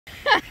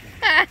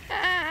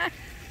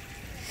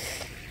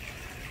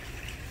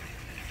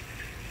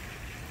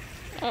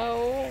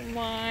Oh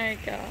my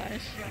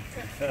gosh.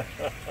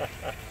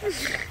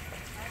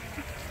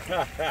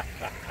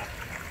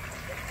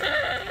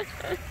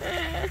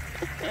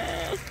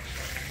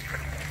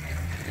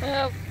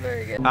 Oh,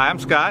 very good. Hi, I'm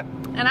Scott.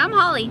 And I'm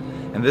Holly.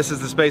 And this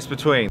is The Space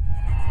Between.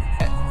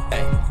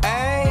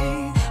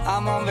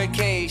 I'm on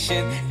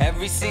vacation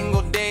every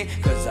single day,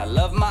 cause I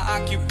love my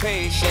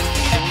occupation.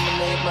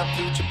 Illuminate my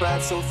future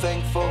bright, so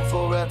thankful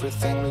for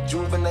everything.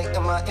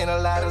 Rejuvenating my inner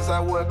light as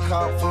I work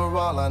hard for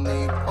all I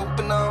need.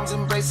 Open arms,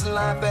 embracing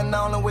life and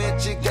all of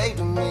which you gave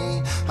to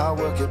me. Hard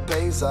work, it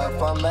pays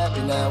off, I'm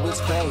happy now,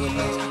 it's paying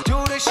me.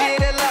 Do the shit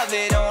and love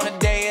it on a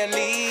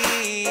daily.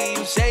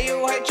 Say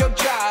you hate your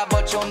job,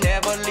 but you'll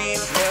never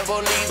leave, never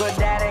leave. But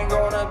that ain't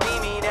gonna be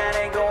me, that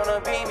ain't gonna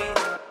be me.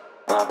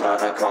 My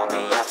brother called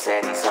me up,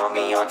 said he saw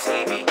me on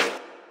TV.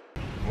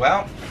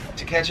 Well,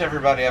 to catch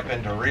everybody up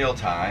into real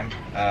time,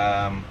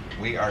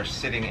 we are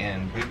sitting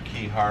in Boot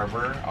Key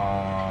Harbor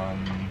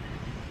on,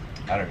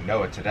 I don't even know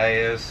what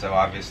today is, so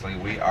obviously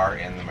we are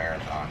in the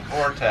Marathon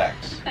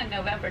Vortex.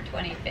 November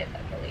 25th,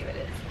 I believe it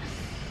is.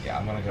 Yeah,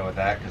 I'm going to go with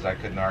that because I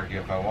couldn't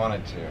argue if I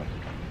wanted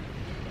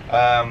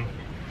to.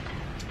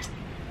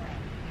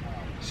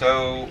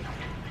 So,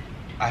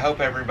 I hope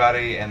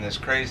everybody in this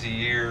crazy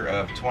year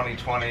of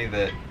 2020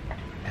 that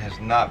has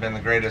not been the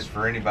greatest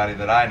for anybody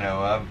that I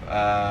know of.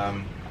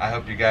 I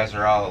hope you guys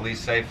are all at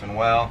least safe and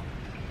well,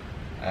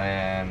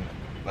 and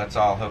let's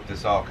all hope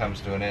this all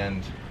comes to an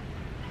end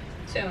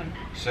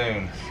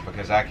soon,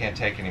 because I can't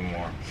take any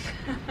more.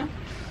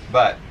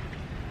 But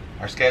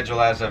our schedule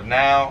as of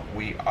now,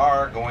 we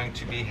are going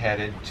to be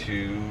headed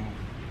to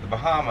the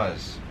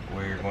Bahamas.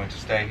 We're going to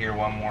stay here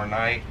one more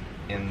night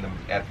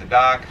at the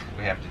dock.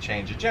 We have to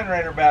change a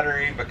generator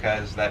battery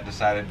because that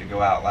decided to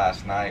go out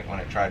last night when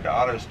it tried to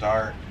auto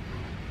start.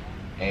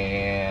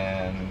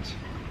 And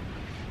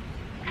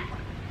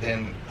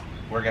then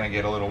we're going to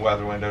get a little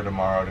weather window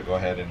tomorrow to go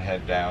ahead and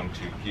head down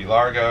to Key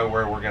Largo,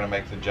 where we're going to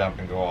make the jump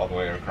and go all the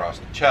way across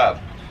to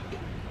Chubb.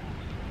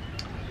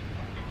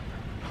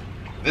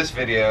 This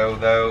video,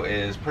 though,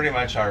 is pretty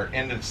much our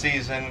end of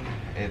season.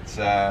 It's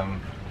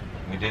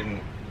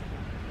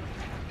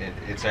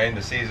it's our end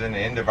of season, the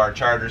end of our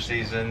charter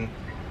season.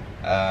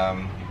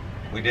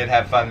 We did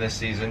have fun this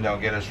season, don't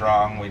get us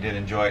wrong. We did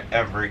enjoy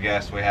every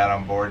guest we had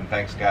on board, and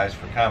thanks guys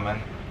for coming.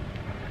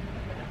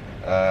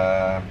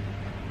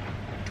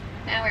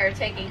 Now we're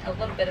taking a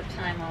little bit of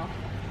time off.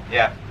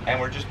 Yeah, and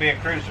we're just being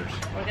cruisers.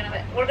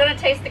 We're gonna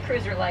taste the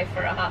cruiser life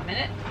for a hot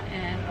minute,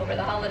 and over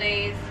the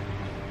holidays,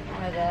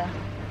 where the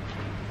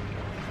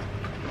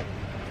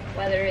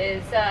weather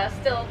is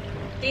still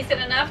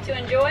decent enough to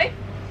enjoy.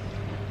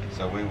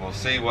 So we will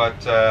see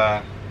what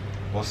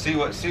we'll see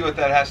what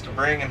that has to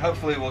bring, and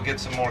hopefully we'll get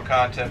some more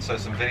content so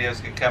some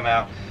videos can come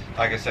out.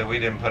 Like I said, we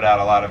didn't put out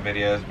a lot of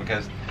videos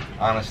because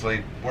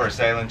honestly, we're a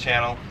sailing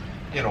channel.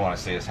 You don't want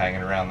to see us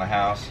hanging around the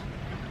house.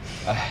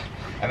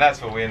 And that's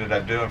what we ended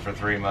up doing for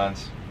 3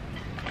 months.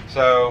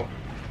 So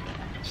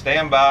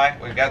stand by.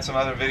 We've got some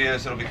other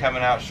videos that'll be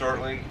coming out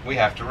shortly. We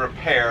have to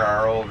repair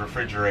our old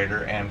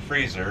refrigerator and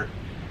freezer,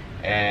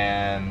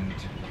 and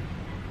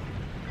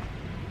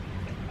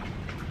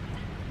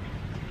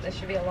this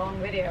should be a long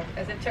video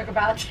because it took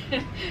about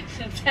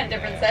 10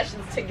 different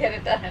sessions to get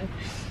it done.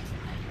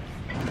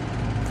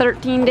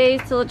 13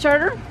 days till the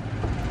charter.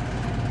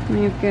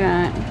 We've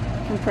got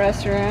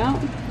compressor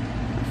out,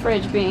 a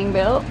fridge being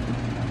built,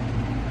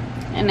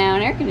 and now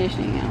an air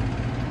conditioning out.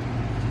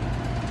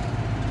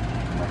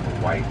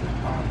 White is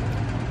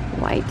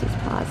positive. White is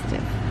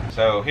positive.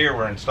 So here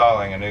we're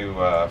installing a new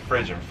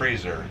fridge and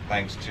freezer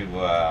thanks to,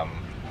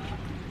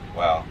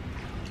 well,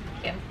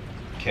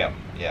 Kim,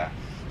 yeah.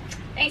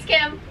 Thanks,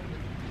 Kim.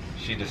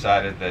 She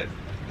decided that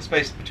the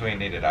Space Between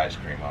needed ice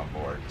cream on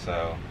board,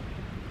 so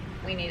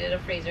we needed a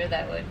freezer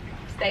that would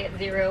stay at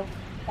 0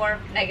 or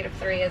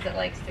 -3 as it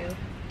likes to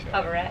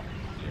hover at.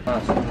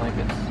 Something like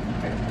this.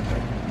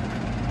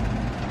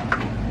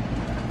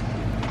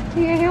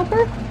 You gonna help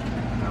her?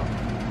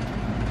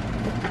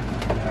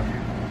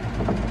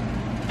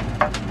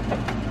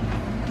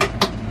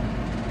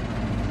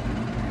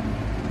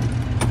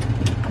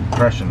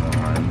 Compression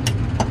line,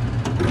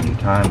 when you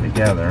tie them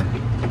together,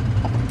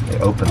 they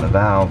open the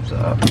valves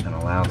up and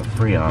allow the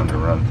Freon to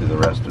run through the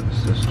rest of the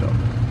system.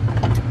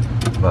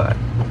 But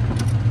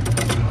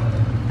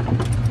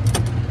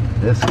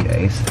in this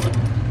case,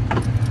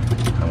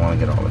 I want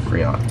to get all the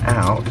Freon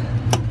out.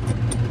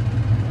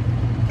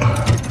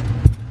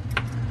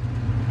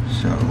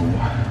 So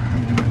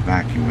I'm going to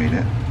evacuate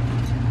it.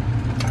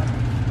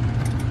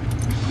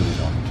 Put it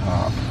on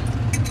top.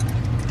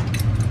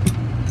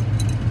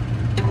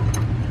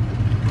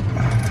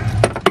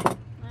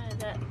 Why does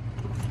that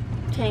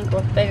tank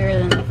look bigger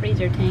than the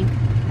freezer tank?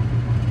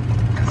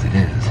 Because it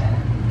is.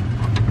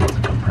 It's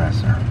a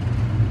compressor.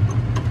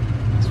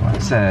 That's why I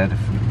said if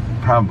we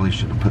probably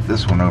should have put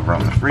this one over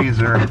on the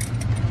freezer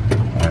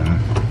and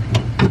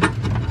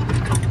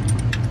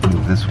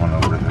move this one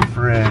over to the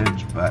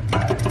fridge, but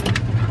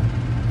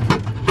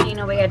You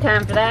know we got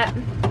time for that?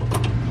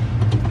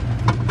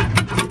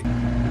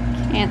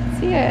 Can't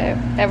see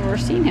I've ever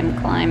seen him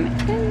climb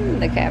in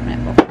the cabinet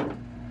before.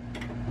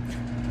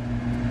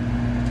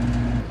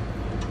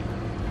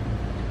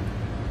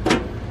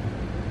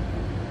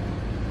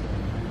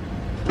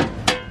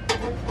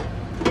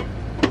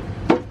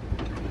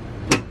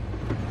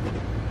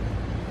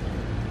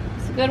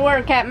 It's good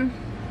work, Captain.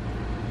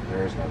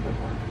 There is no good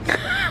work.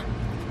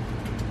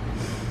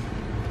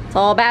 It's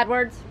all bad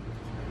words.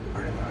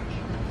 Pretty much.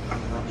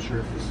 I'm not sure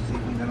if this is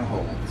even gonna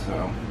hold,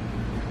 so.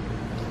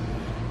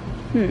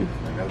 I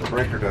know the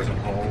breaker doesn't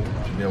hold.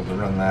 Should be able to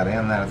run that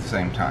and that at the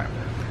same time.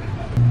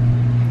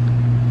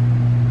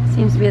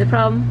 Seems to be the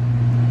problem.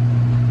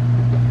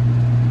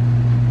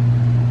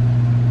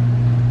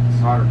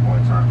 Solder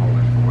points aren't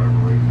holding for whatever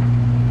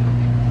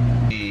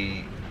reason.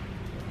 The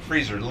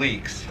freezer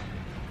leaks,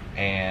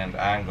 and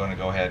I'm going to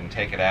go ahead and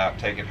take it out,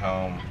 take it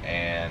home,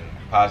 and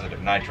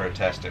positive nitro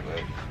test it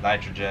with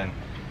nitrogen,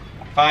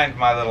 find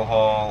my little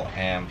hole,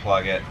 and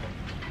plug it.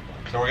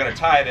 So we're going to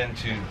tie it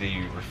into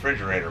the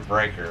refrigerator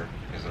breaker,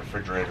 because the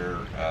refrigerator,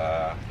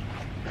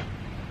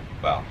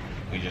 well,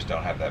 we just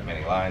don't have that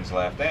many lines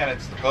left, and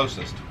it's the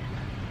closest.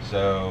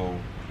 So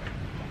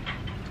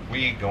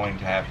we're going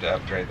to have to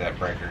upgrade that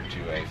breaker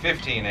to a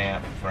 15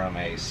 amp from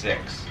a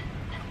 6.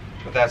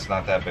 But that's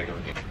not that big of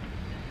a deal.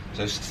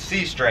 So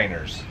C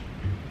strainers.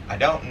 I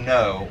don't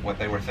know what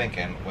they were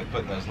thinking with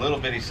putting those little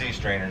bitty C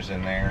strainers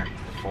in there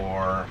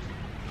for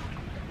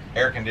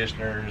air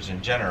conditioners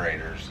and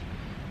generators.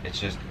 It's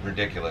just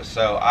ridiculous.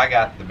 So I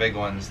got the big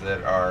ones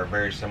that are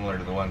very similar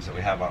to the ones that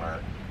we have on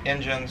our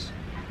engines,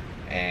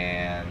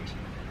 and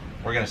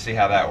we're going to see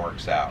how that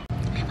works out.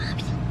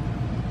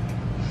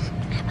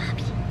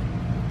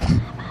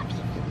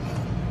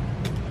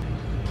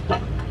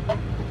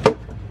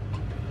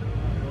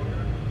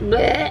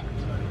 Blech.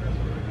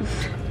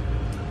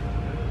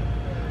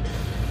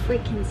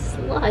 Freaking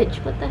sludge,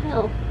 what the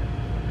hell?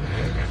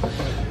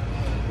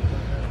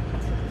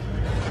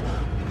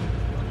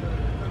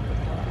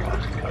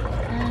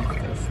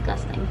 That's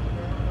disgusting.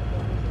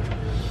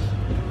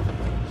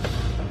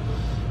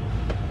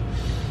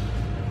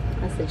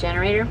 That's the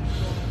generator.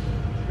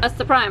 That's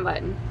the prime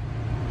button.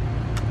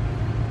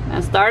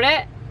 Gonna start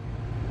it?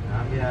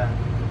 Not yet.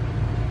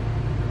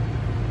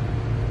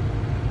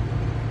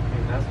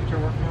 Hey, that's what you're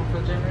working on for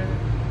the generator?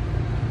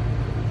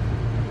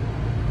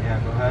 Yeah,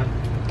 go ahead.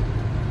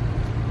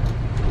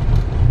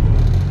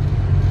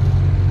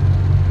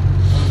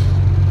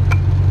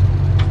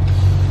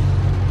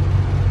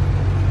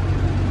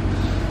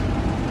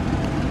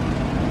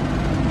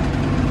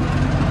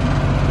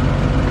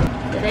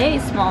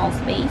 Today's small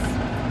space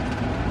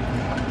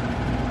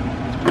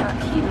brought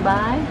to you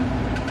by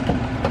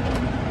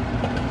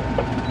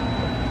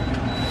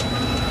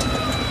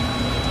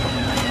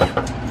I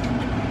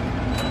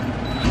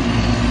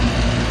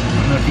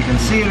don't know if you can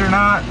see it or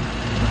not,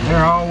 but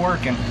they're all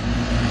working.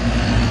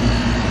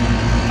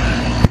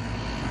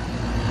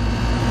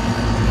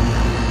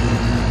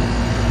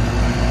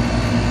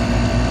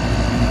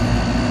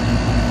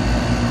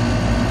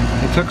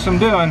 It took some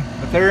doing,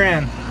 but they're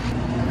in.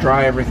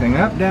 Dry everything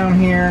up down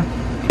here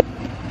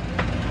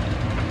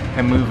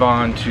and move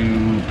on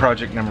to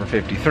project number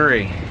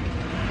 53,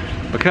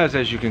 because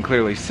as you can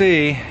clearly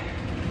see,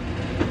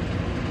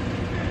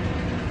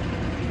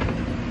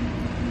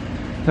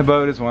 the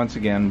boat is once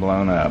again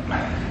blown up.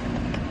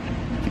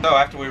 So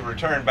after we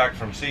returned back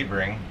from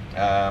Sebring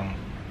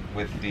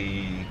with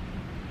the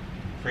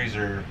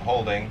freezer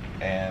holding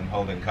and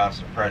holding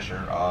constant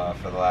pressure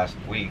for the last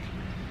week,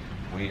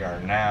 we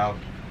are now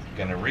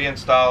going to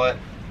reinstall it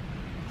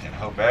and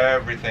hope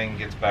everything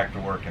gets back to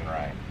working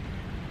right.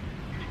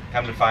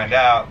 Come to find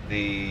out,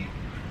 the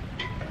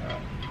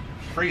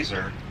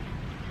freezer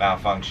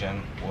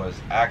malfunction was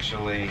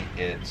actually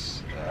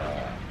its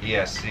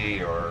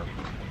ESC, or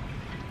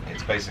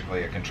it's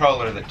basically a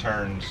controller that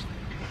turns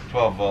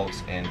 12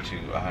 volts into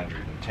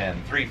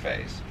 110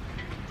 three-phase.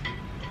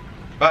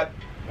 But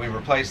we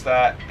replaced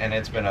that, and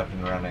it's been up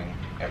and running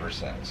ever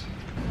since.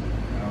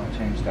 I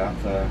changed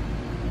out the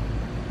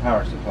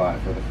power supply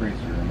for the freezer,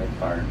 and it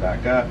fired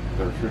back up.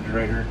 The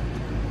refrigerator,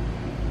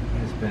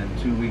 it's been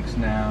 2 weeks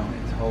now.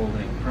 It's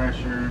holding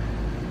pressure.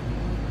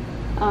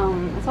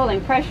 It's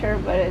holding pressure,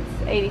 but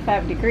it's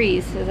 85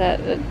 degrees. Is that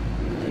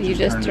you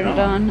just turned it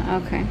on?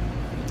 Okay.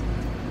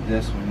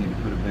 This we need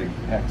to put a big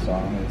hex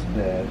on. It's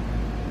dead.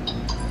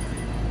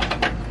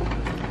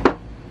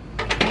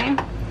 Okay.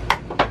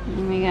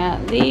 And we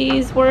got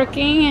these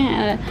working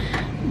at a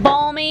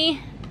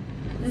balmy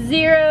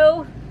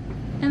 0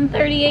 and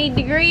 38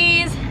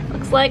 degrees.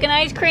 Looks like an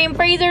ice cream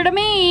freezer to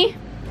me.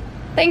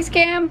 Thanks,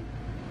 Cam.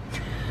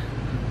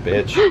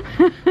 Bitch.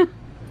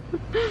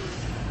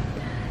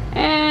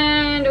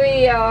 And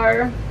we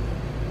are,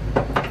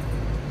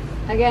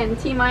 again,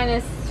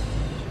 T-minus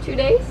 2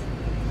 days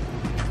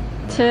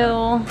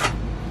till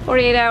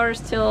 48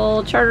 hours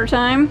till charter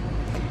time.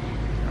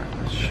 Alright,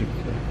 let's shoot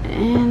that.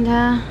 And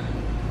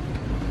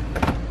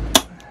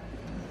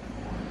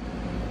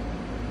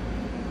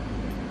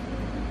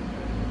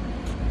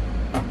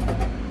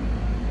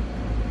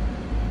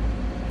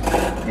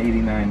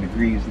 89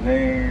 degrees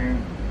there.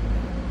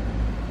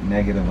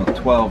 negative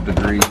 12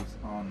 degrees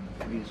on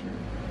the freezer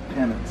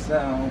pen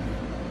itself.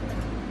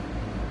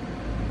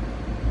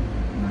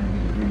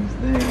 90 degrees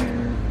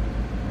there.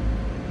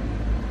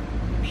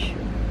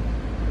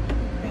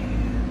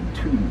 And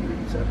 2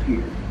 degrees up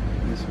here.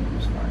 This one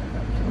was fine.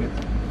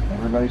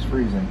 Everybody's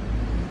freezing.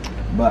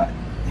 But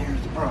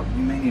here's the problem.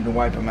 You may need to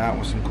wipe them out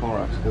with some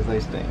Clorox because they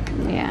stink.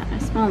 Yeah, I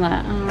smell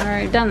that. I've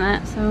already done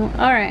that. So,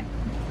 alright.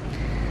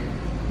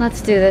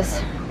 Let's do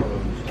this.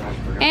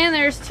 And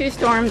there's 2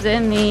 storms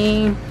in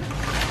the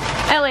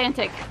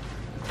Atlantic.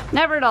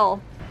 Never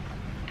dull.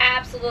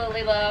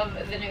 Absolutely love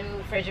the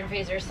new fridge and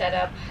freezer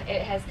setup.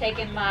 It has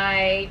taken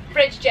my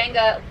fridge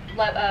Jenga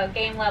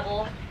game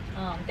level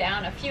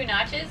down a few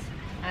notches.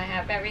 I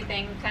have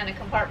everything kind of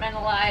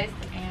compartmentalized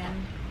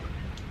and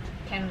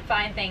can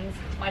find things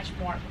much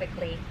more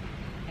quickly.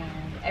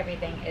 And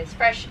everything is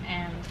fresh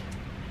and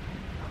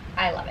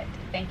I love it.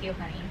 Thank you,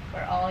 honey,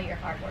 for all your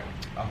hard work.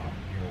 Oh,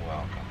 you're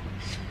welcome.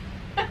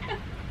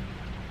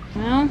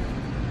 Well,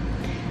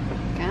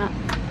 got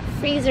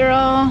freezer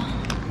all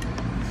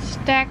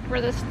stacked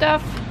for the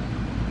stuff.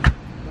 What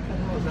the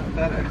hell is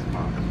that FedEx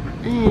box?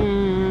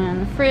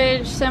 And the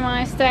fridge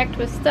semi-stacked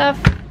with stuff.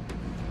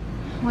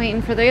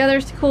 Waiting for the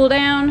others to cool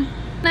down.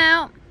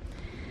 Now,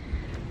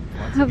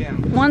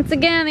 once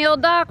again, the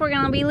old dock, we're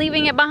gonna be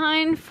leaving it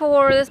behind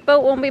for this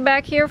boat won't be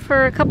back here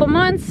for a couple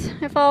months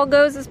if all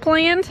goes as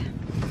planned.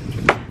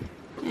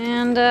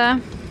 And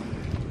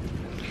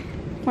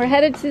we're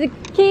headed to the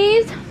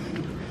Keys.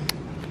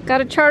 Got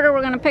a charter,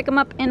 we're gonna pick them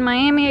up in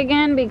Miami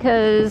again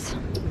because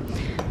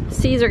the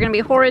seas are gonna be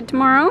horrid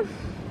tomorrow.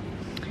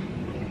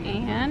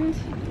 And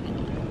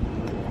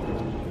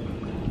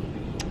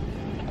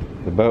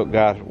the boat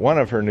got one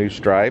of her new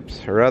stripes.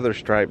 Her other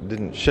stripe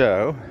didn't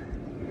show.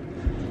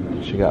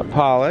 She got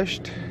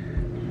polished.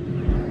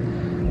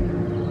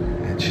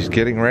 And she's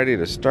getting ready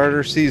to start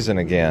her season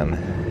again.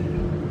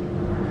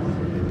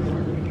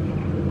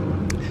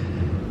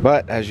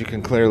 But as you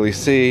can clearly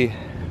see,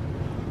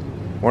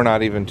 we're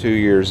not even 2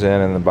 years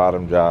in and the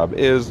bottom job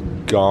is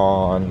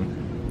gone.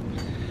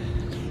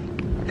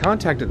 I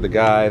contacted the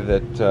guy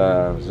that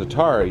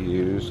Zatara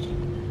used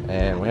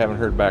and we haven't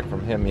heard back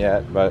from him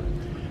yet, but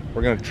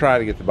we're going to try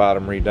to get the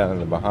bottom redone in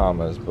the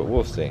Bahamas, but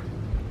we'll see.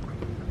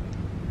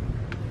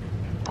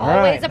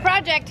 always a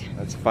project.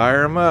 Let's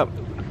fire them up.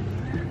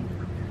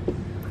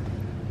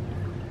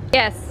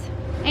 Yes,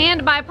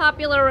 and by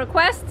popular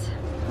request,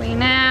 we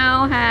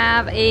now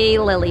have a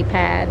lily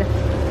pad.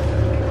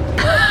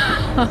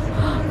 I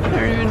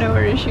don't even know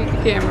where to shoot the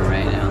camera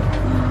right now.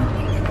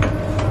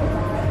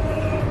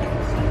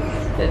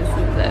 This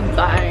is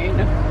insane.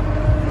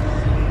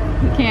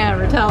 You can't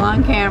ever tell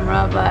on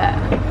camera, but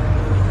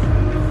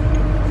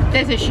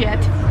this is shit.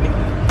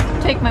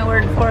 Take my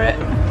word for it.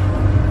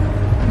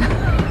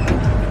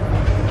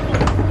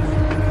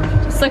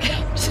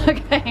 Just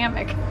like a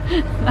hammock.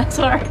 That's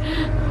what our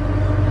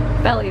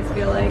bellies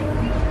feel like.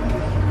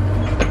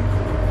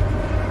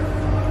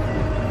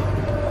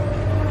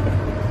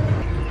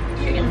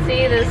 You can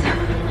see this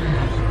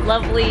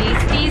lovely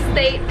ski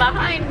state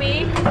behind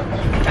me.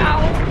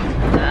 Ow,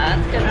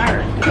 that's gonna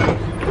hurt.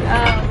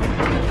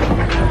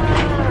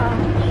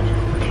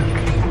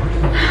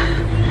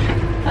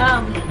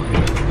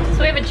 So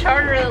we have a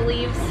charter that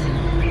leaves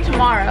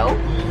tomorrow,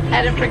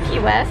 headed for Key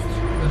West,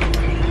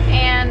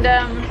 and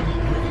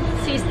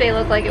sea state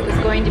looked like it was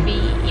going to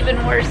be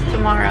even worse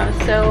tomorrow.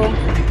 So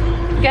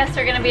guests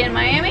are going to be in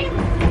Miami.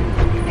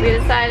 We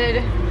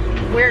decided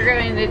we're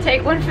going to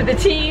take one for the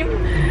team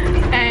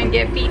and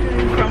get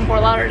beaten from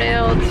Fort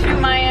Lauderdale to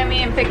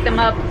Miami and pick them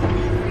up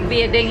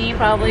via dinghy,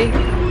 probably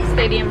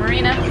Stadium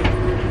Marina,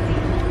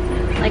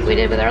 like we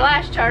did with our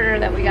last charter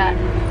that we got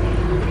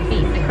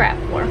beaten to crap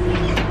for.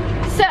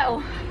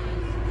 So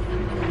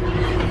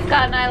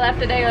Scott and I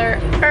left a day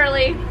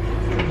early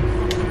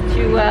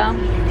to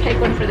take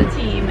one for the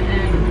team,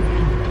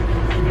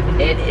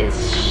 and it is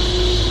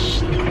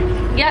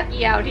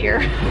yucky out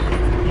here.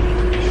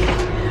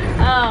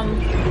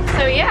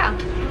 So yeah,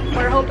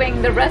 we're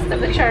hoping the rest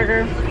of the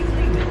charter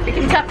we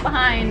can tuck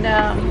behind.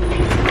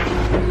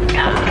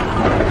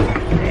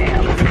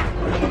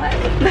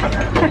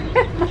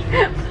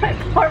 My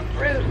poor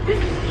fruit.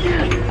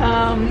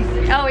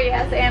 Oh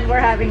yes, and we're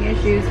having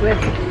issues with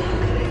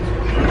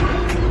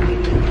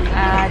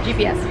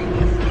GPS.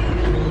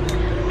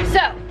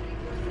 So,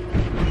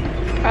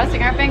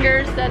 crossing our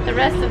fingers that the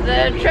rest of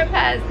the trip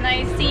has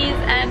nice seas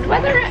and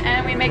weather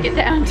and we make it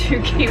down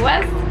to Key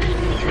West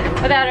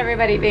without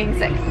everybody being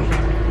sick.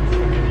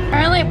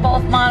 Currently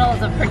both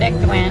models of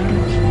Predict Wind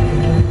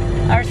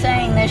are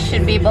saying this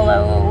should be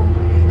below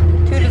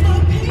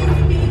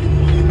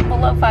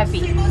 5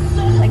 feet.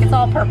 Like it's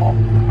all purple.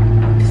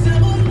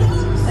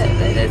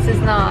 This is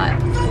not.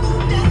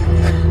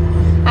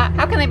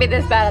 How can they be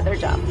this bad at their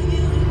job?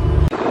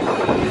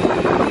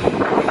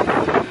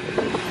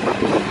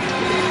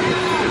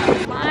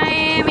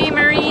 Miami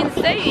Marine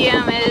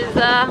Stadium is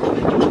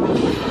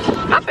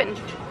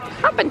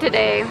hopping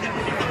today.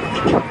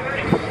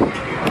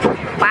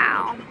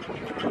 Wow.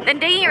 The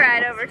dinghy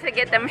ride over to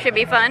get them should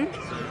be fun.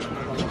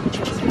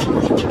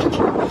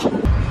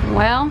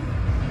 Well,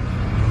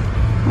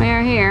 we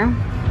are here.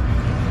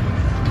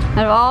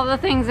 Out of all the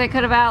things they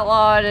could have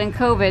outlawed in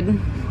COVID,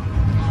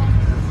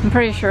 I'm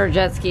pretty sure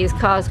jet skis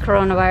cause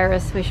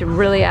coronavirus. We should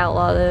really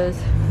outlaw those.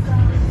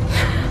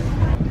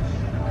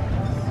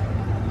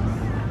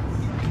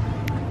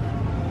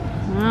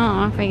 I don't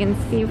know if I can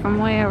see from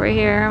way over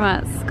here,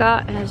 but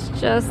Scott has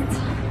just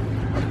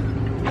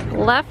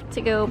left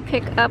to go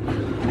pick up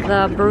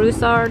the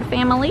Broussard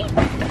family.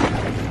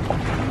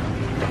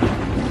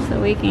 So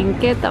we can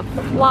get the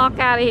flock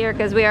out of here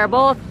because we are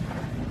both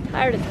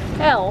tired as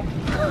hell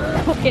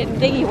of getting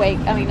dinghy wake,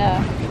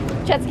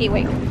 jet ski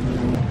wake.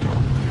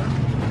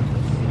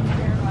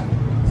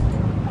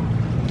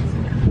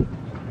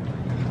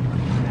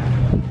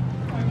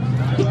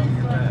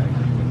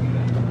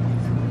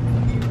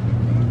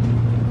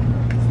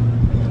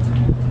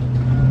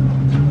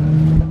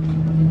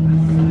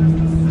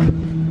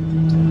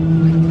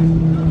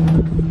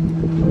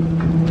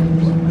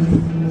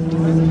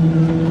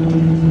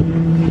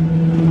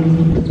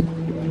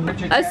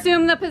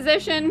 Assume the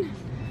position.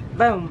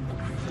 Boom.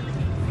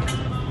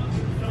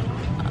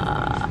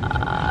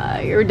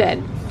 You're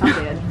dead. I'm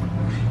dead.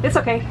 It's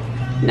okay.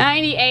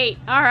 98.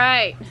 All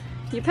right.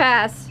 You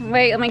pass.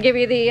 Wait, let me give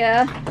you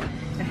the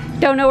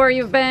don't know where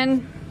you've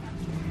been.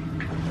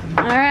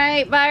 All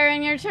right,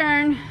 Byron, your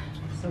turn.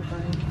 So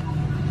funny.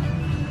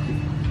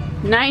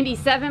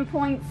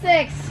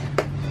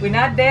 97.6. We're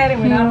not dead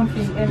and we're not on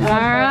feet. All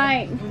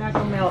right. We're not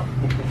gonna melt.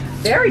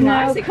 Very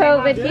nice. No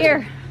COVID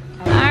here.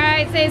 All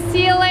right, say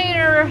see you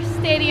later,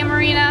 Stadium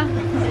Marina.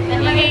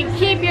 And you can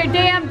keep your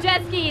damn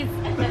jet skis.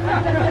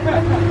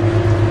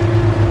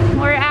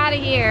 We're out of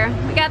here.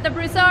 We got the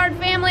Broussard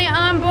family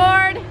on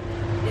board.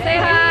 Say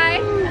hi.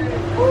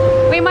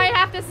 We might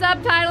have to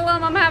subtitle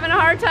them. I'm having a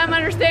hard time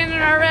understanding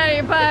it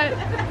already, but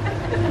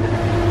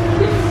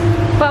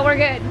we're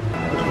good.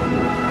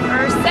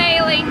 We're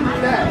sailing.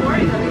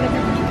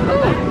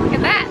 Ooh, look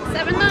at that,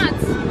 7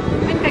 knots. I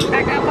can pick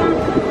back up on.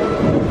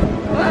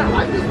 Wow. I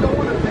just don't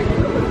want to take it.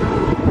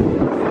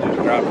 Just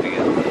dropped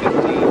again.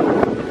 15.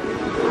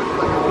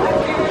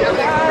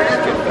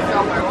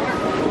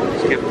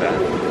 Skip that.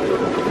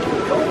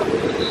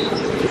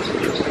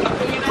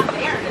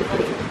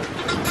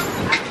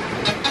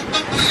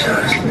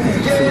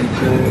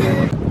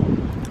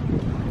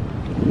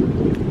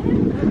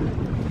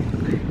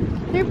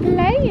 They're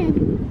playing.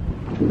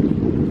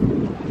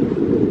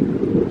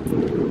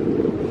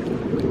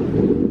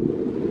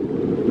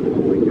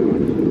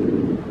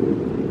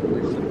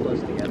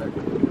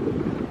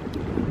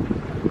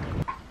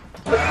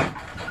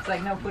 It's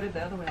like, no, put it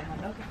the other way. I'm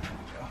like, okay.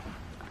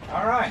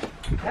 All right.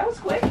 That was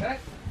quick. That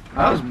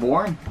was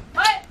boring.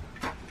 What?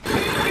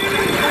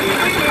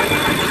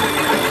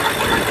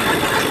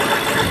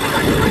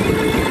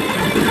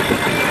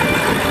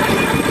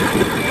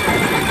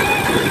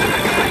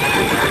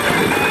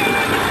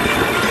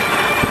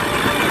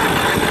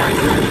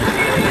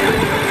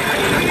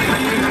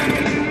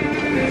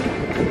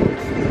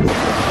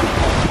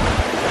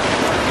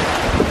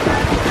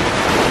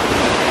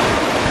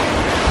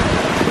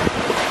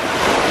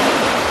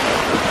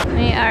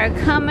 We are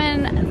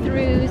coming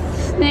through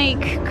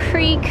Snake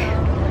Creek.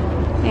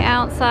 The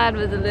outside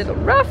was a little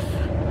rough.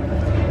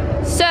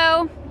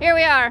 So, here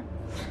we are.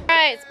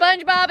 Alright,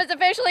 SpongeBob is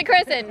officially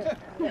christened.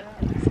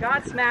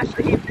 Scott smashed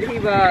it. He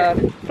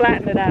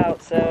flattened it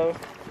out, so.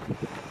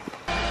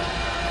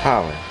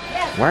 Holly,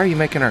 why are you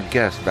making our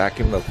guests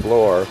vacuum the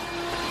floor?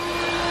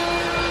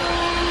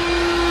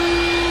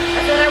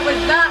 I said I was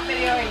not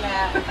videoing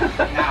that.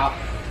 Now,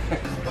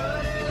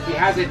 he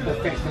has it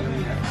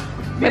professionally.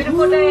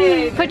 Beautiful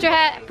day. Put your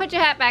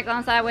hat back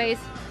on sideways.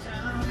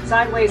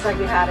 Sideways like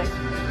we had it.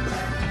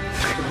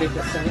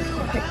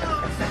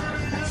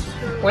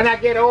 When I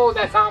get old,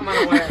 that's how I'm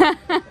gonna wear it.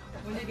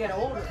 When you get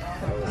older.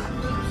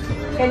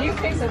 Can you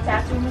fix a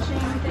tattoo machine?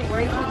 You think? Where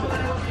are you keep it?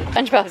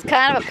 SpongeBob's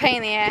kind of a pain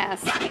in the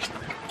ass.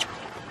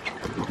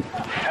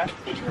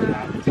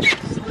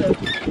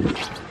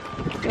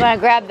 You want to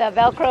grab the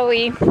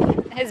Velcro-y,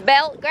 his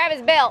belt? Grab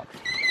his belt.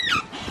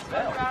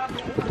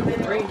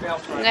 Green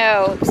belt right.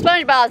 No,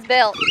 SpongeBob's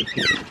belt.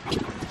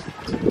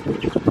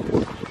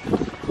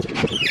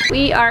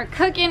 We are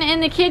cooking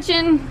in the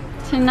kitchen.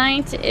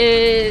 Tonight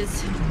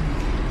is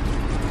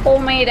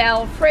homemade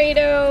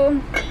Alfredo.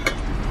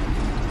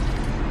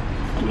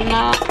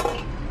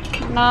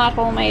 Not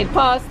homemade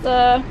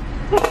pasta.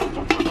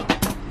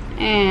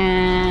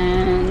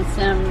 And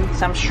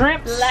Some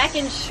shrimps.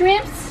 blackened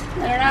shrimps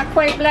that are not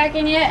quite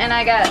blackened yet. And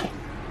I got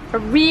a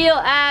real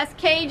ass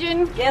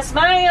Cajun Yes,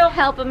 ma'am.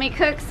 helping me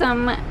cook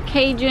some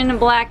Cajun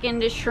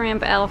blackened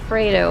shrimp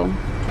Alfredo.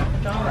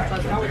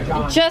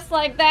 Just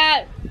like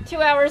that,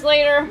 2 hours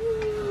later,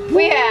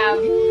 we have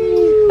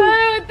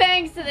food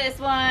thanks to this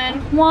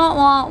one. Wah,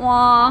 wah,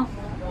 wah.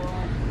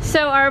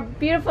 So our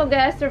beautiful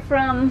guests are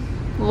from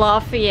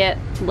Lafayette,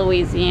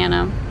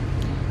 Louisiana,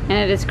 and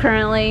it is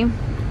currently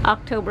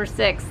October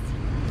 6th.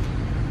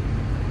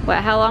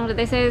 What, how long did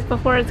they say this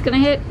before it's gonna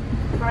hit?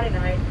 Friday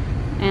night.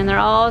 And they're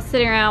all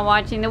sitting around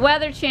watching the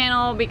Weather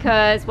Channel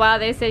because while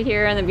they sit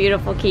here in the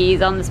beautiful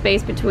Keys on the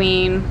space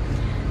between,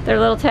 their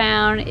little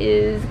town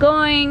is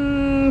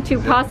going to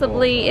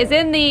possibly, is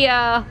in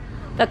the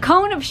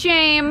cone of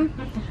shame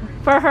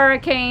for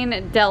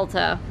Hurricane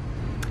Delta.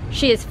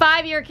 She is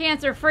 5-year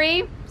cancer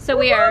free, so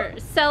we are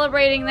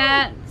celebrating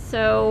that.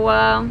 So,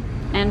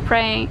 and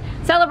praying,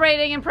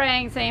 celebrating and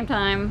praying same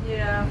time.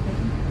 Yeah.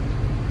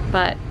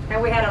 But.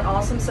 And we had an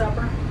awesome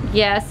supper.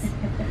 Yes.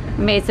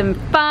 Made some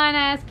fine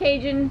ass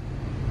Cajun.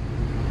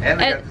 And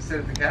they got to sit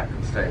at the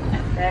captain's table.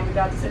 And we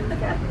got to sit at the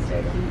captain's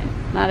table.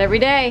 Not every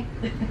day.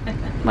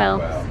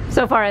 Well,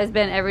 so far it's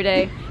been every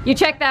day. You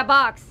check that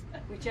box.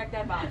 We checked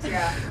that box,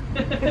 yeah.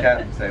 The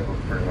captain's table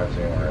is pretty much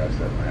anywhere I've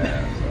set my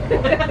ass.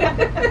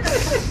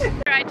 So.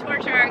 I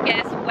torture our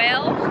guests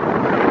well.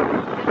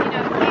 You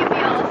know, it can't be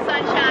all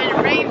sunshine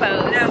and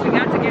rainbows. No, we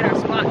got to get our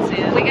spots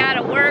in. We got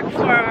to work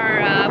for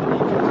our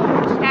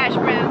hash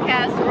brown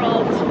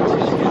casserole,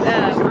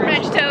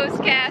 French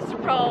toast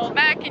casserole,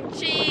 mac and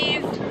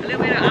cheese. A little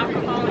bit of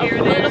alcohol here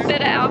and there. there. A little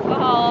bit of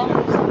alcohol.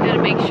 Got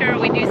to make sure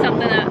we do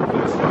something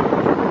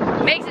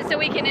that makes it so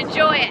we can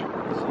enjoy it.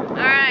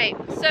 Alright,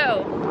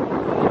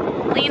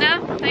 so,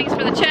 Lena, thanks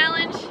for the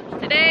challenge.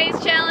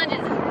 Today's challenge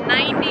is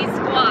 90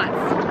 squats.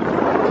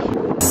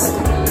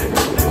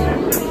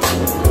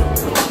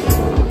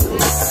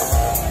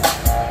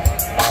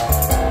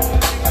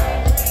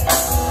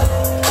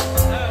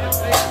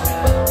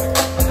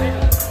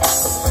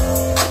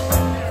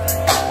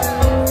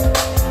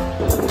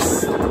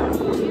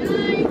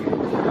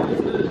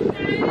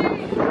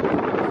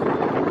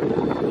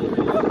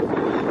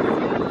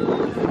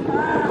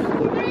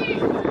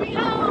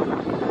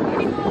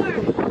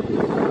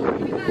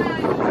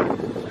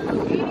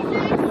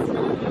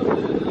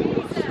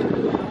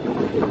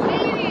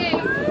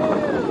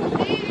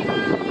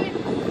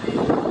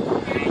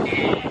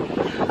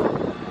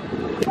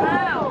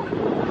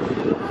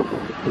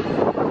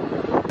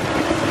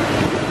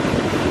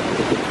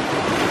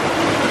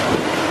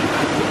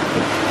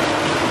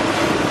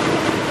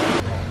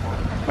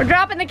 We're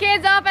dropping the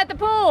kids off at the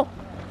pool.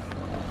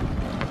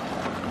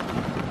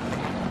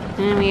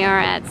 And we are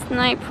at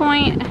Snipe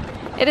Point.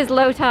 It is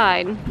low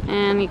tide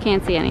and you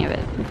can't see any of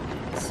it.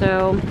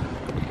 So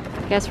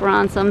I guess we're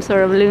on some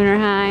sort of lunar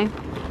high.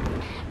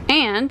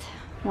 And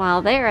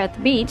while they're at the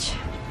beach,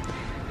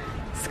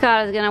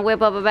 Scott is gonna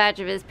whip up a batch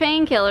of his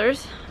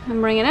painkillers and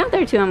bring it out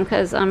there to him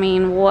because, I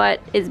mean, what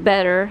is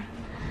better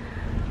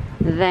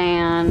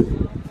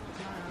than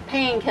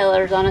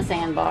painkillers on a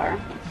sandbar?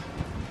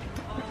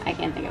 I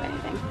can't think of anything.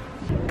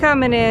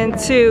 Coming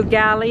into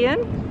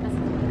Galleon.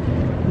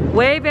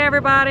 Wave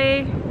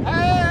everybody.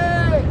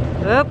 Hey!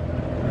 Oop.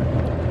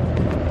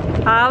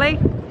 Holly.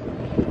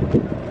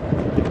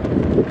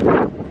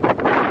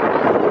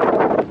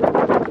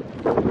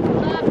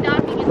 Love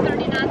docking at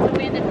 30 knots of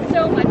wind. It's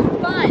so much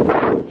fun.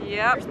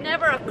 Yep. There's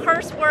never a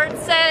curse word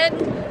said.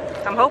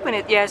 I'm hoping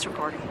it, yeah, it's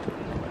recording.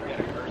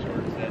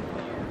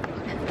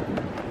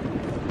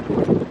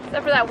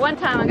 Except for that one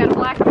time I got a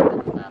black person.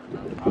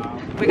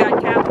 We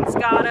got Captain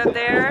Scott up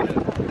there.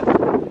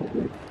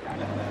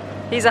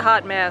 He's a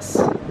hot mess.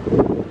 Give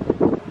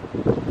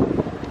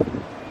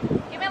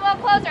me a little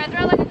closer. I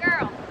throw like a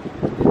girl.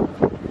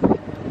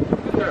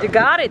 You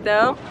got it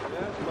though.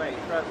 Just wait,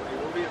 trust me.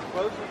 We'll be as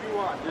close as you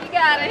want. You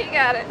got it. You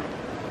got it.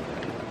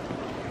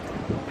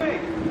 Hey,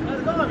 how's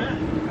it going, man?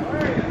 How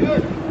are you?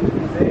 Good.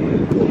 Hey, you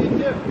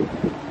too.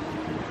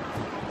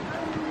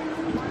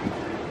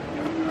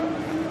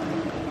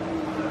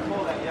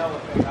 Pull that yellow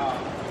thing off.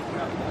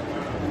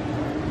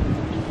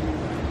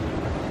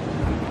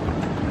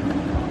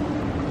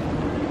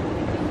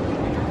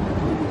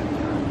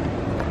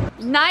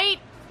 Night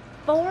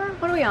 4?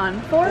 What are we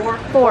on? 4?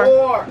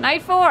 Four.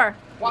 Night 4.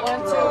 1,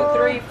 2,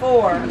 3,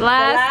 4. The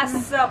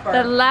last supper.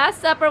 The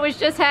last supper was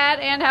just had,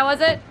 and how was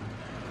it?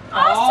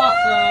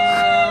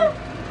 Awesome.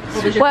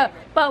 What?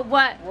 But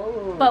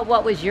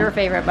what was your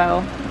favorite,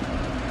 Bo?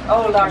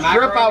 Oh, Lord.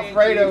 Shrimp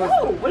Alfredo.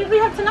 Oh, what did we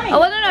have tonight? Oh,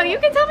 well, no, you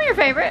can tell me your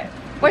favorite.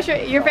 What's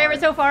your favorite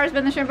so far has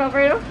been the shrimp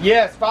Alfredo?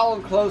 Yes,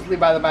 followed closely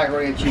by the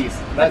macaroni and cheese.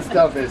 That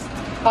stuff is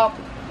top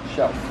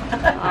shelf.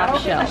 Top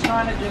shelf.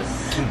 Trying to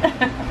just,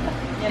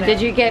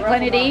 Did you get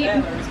plenty to eat?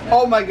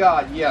 Oh my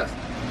God, yes.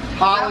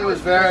 Holly was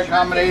very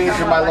accommodating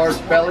to my large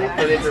belly,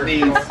 but its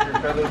needs. Your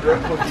feathers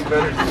ruffled, you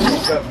better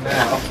speak up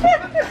now.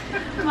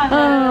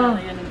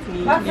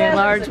 Oh, your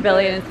large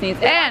belly and its needs.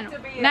 And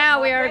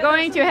now we are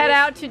going to head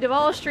out to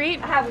Duval Street,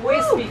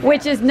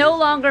 which is no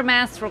longer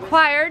masks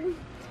required,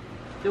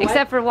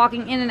 except for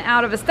walking in and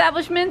out of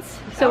establishments.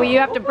 So you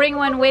have to bring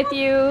one with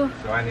you.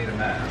 So I need a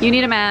mask. You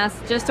need a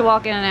mask just to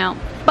walk in and out.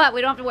 But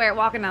we don't have to wear it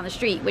walking down the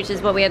street, which is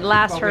what we had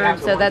last heard,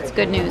 so that's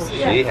good news.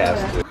 She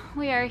has to.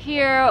 We are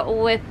here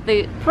with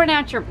the,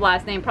 pronounce your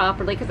last name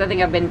properly, because I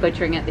think I've been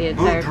butchering it the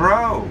entire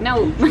Boudreaux.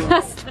 No,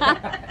 stop.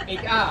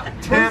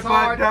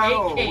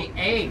 Thibodeau.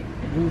 AKA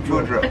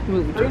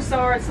Boudreaux.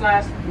 Broussard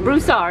slash.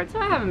 Broussard. So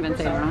I haven't been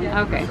saying it wrong.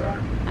 Okay.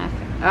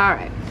 All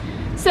right.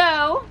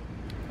 So,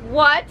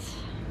 what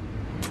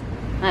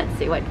let's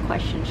see, what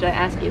question should I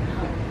ask you?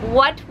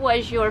 What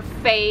was your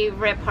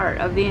favorite part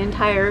of the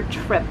entire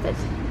trip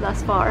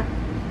thus far? Are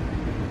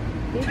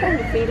you trying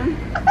to feed him?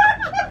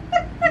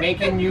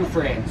 Making new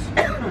friends.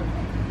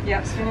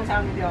 Yep, spending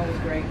time with y'all was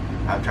great.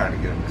 I'm trying to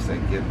get him to say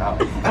get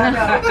out.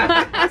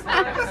 I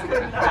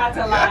had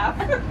to laugh.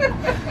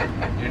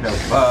 You're no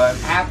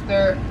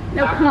fun.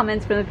 No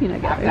comments for the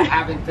peanut After gallery.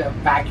 having to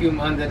vacuum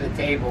under the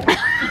table.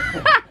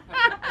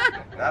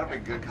 That'll be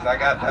good because I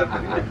got that.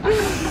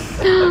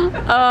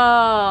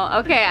 Oh,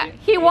 okay.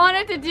 He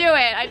wanted to do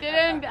it. I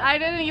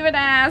didn't even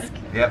ask.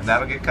 Yep,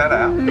 that'll get cut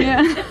out.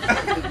 Yeah.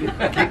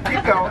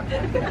 keep going.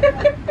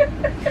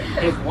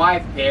 His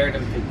wife dared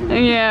him to do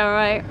it. Yeah,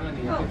 right.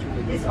 Honey, I bet you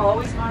would. It's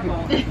always my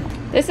fault.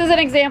 This is an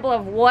example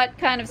of what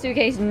kind of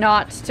suitcase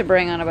not to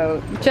bring on a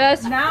boat.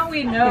 Just Now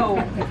we know.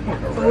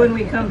 So when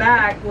we come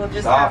back, we'll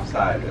just have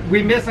Offsided.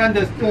 We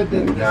misunderstood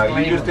the No, disclaimer.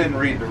 you just didn't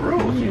read the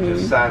rules. You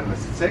just signed the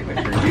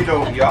signature.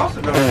 You also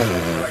don't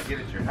know what I get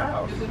at your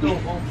house.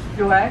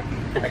 do what?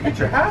 I get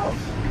your house.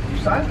 You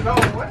signed it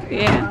all the way.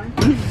 yeah.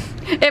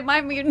 It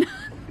might mean.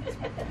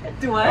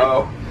 Do what?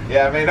 Oh,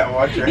 yeah, I may not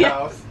want your Yeah.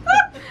 house.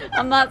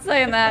 I'm not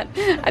saying that.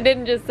 I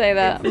didn't just say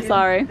that. I'm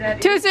sorry.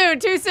 Too soon.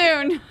 Too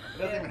soon. It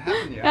doesn't even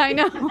happen yet. I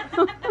know.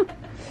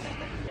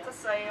 It's a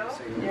sale.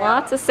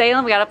 Lots of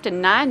sailing. We got up to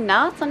 9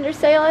 knots under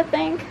sail, I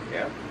think.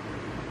 Yeah.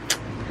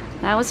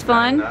 That was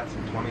fun. That's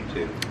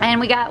 22. And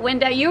we went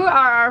down. You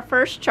are our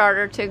first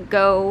charter to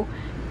go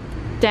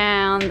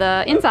down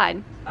the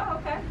inside. Oh,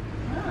 okay.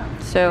 We have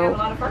a So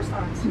lot of first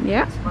times.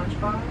 yeah,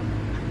 SpongeBob.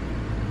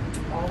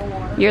 All the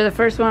water. you're the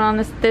first one on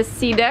this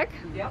sea deck.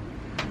 Yep.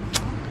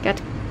 Got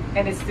to,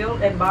 And it's still,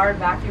 and Byron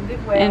vacuumed it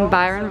well. And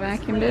Byron so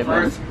it's vacuumed it clean.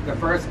 well. The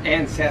first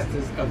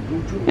ancestors of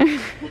Buju.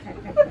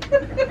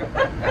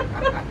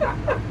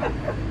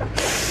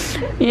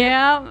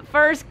 yeah,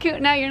 first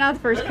coon. No, you're not the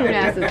first coon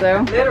asses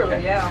though.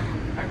 Literally, yeah.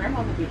 My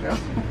grandmother did that.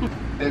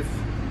 If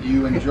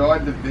you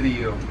enjoyed the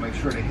video, make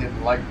sure to hit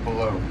like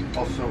below.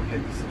 Also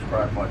hit the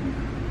subscribe button.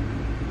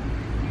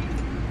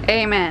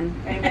 Amen.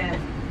 Amen.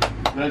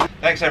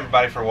 Thanks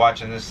everybody for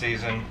watching this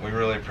season. We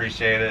really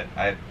appreciate it.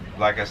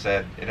 Like I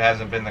said, it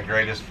hasn't been the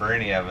greatest for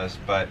any of us,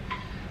 but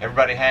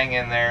everybody hang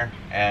in there,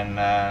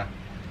 and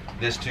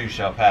this too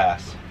shall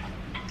pass.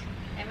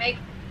 And make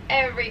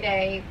every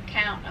day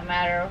count, no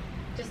matter.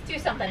 Just do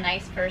something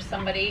nice for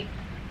somebody,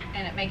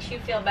 and it makes you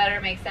feel better,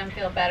 makes them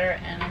feel better,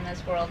 and in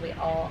this world we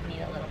all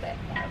need a little bit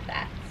more of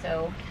that.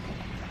 So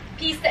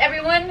peace to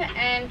everyone,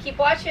 and keep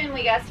watching.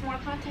 We got some more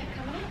content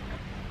coming up.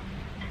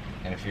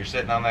 And if you're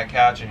sitting on that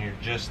couch and you're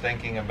just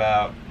thinking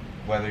about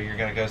whether you're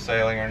going to go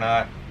sailing or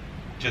not,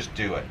 just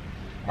do it.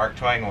 Mark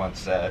Twain once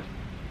said,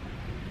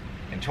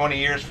 in 20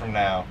 years from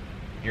now,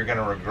 you're going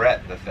to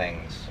regret the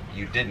things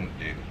you didn't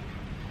do,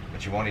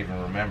 but you won't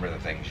even remember the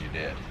things you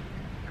did.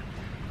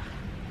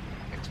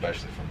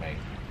 Especially for me.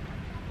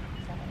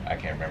 I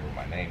can't remember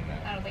my name now.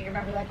 I don't think you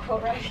remember that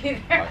quote right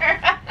either.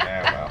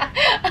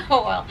 Yeah, well.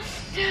 Oh well.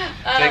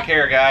 Take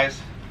care,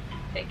 guys.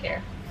 Take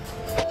care.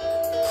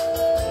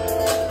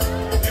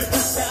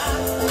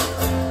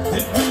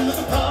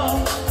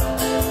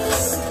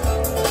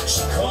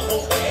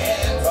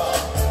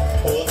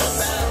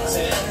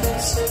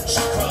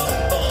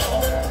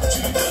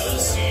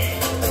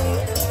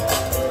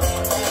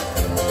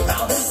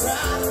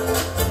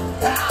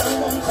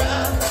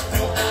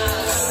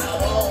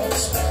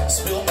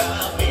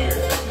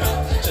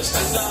 Just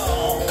as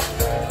long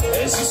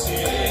as you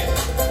still